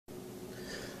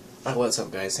Alright, what's up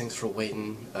guys? Thanks for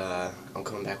waiting. I'm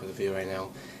coming back with a video right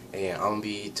now, and I'm going to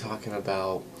be talking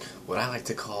about what I like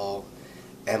to call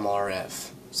MRF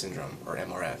syndrome, or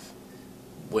MRF,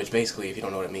 which basically, if you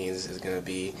don't know what it means, is going to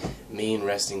be mean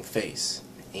resting face.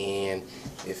 And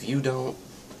if you don't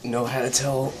know how to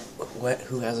tell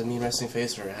who has a mean resting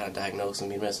face, or how to diagnose a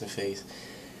mean resting face,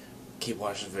 keep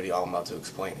watching the video. I'm about to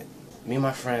explain it. Me and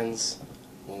my friends,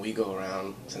 when we go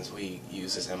around, since we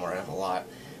use this MRF a lot,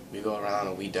 we go around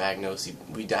and we diagnose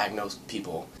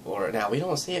people. Or now, we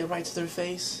don't say it right to their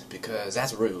face because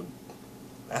that's rude.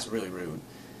 That's really rude.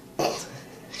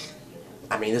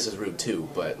 I mean, this is rude too,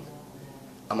 but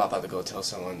I'm not about to go tell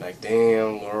someone like,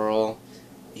 "Damn, girl,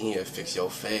 you need to fix your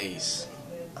face."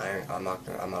 I'm not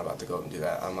about to go and do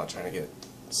that. I'm not trying to get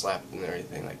slapped and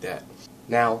everything like that.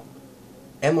 Now,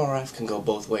 MRF can go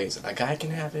both ways. A guy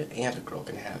can have it and a girl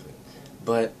can have it.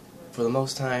 But for the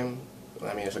most time,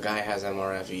 I mean, if a guy has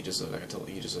MRF, you just look like a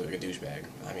douchebag.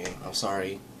 I mean, I'm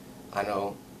sorry. I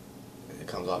know it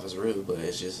comes off as rude, but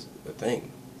it's just a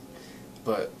thing.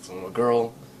 But from a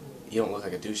girl, you don't look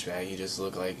like a douchebag. You just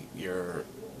look like you're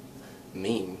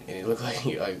mean, and you look like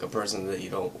you're like a person that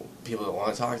people don't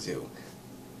want to talk to.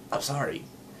 I'm sorry.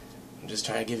 I'm just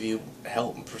trying to give you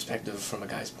help and perspective from a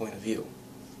guy's point of view.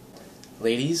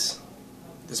 Ladies,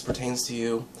 this pertains to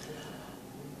you.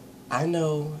 I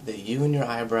know that you and your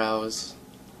eyebrows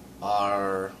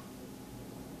are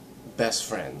best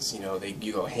friends. You know,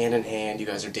 you go hand in hand, you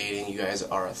guys are dating, you guys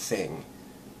are a thing.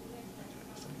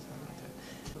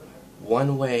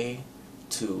 One way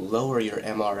to lower your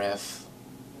MRF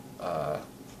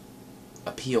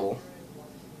appeal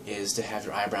is to have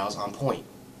your eyebrows on point.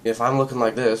 If I'm looking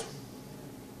like this,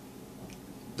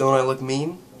 don't I look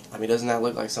mean? I mean, doesn't that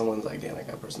look like someone's like, "Damn,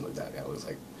 that person looked that guy looks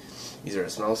like either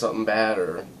smells something bad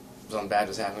or something bad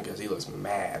just happened because he looks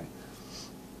mad."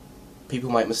 People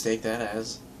might mistake that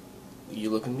as you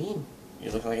looking mean.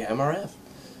 You're looking like an MRF.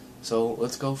 So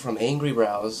let's go from angry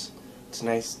brows to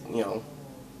nice,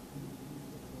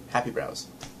 happy brows.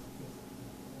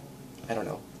 I don't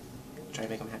know. Try to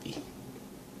make them happy.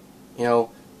 You know,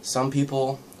 some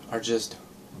people are just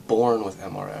born with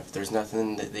MRF. There's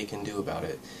nothing that they can do about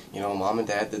it. You know, mom and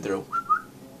dad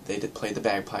played the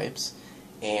bagpipes,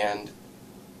 and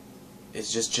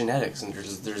it's just genetics, and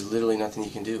there's literally nothing you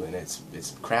can do, and it's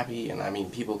crappy, and I mean,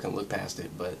 people can look past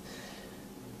it, but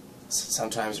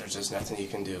sometimes there's just nothing you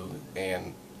can do.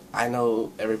 And I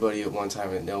know everybody at one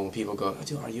time, when people go,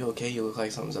 "Dude, are you okay? You look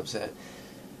like something's upset."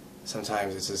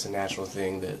 Sometimes it's just a natural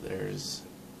thing that there's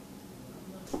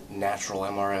natural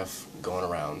MRF going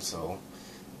around, so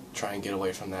try and get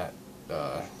away from that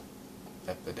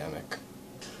epidemic.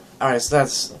 Alright, so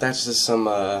that's just some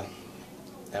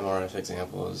MRF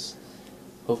examples.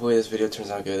 Hopefully this video turns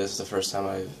out good. This is the first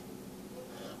time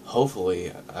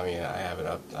hopefully, I mean, I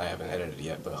haven't edited it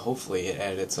yet, but hopefully it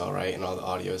edits alright and all the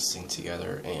audio is synced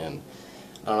together, and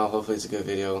I don't know, hopefully it's a good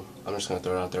video. I'm just gonna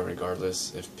throw it out there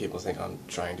regardless if people think I'm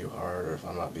trying too hard or if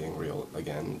I'm not being real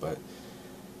again, but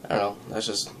I don't know,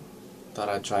 thought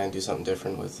I'd try and do something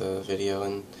different with the video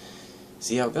and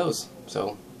see how it goes.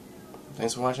 So,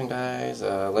 thanks for watching, guys.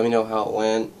 Let me know how it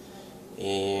went,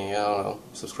 and I don't know,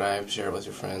 subscribe, share it with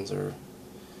your friends, or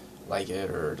like it,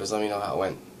 or just let me know how it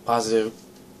went. Positive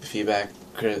feedback,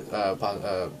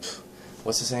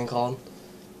 what's the saying called?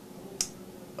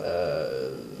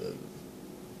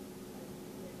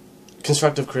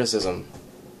 Constructive criticism.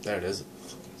 There it is.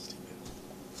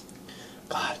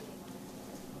 God,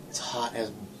 it's hot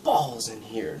as balls in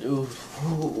here, dude.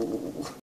 Ooh.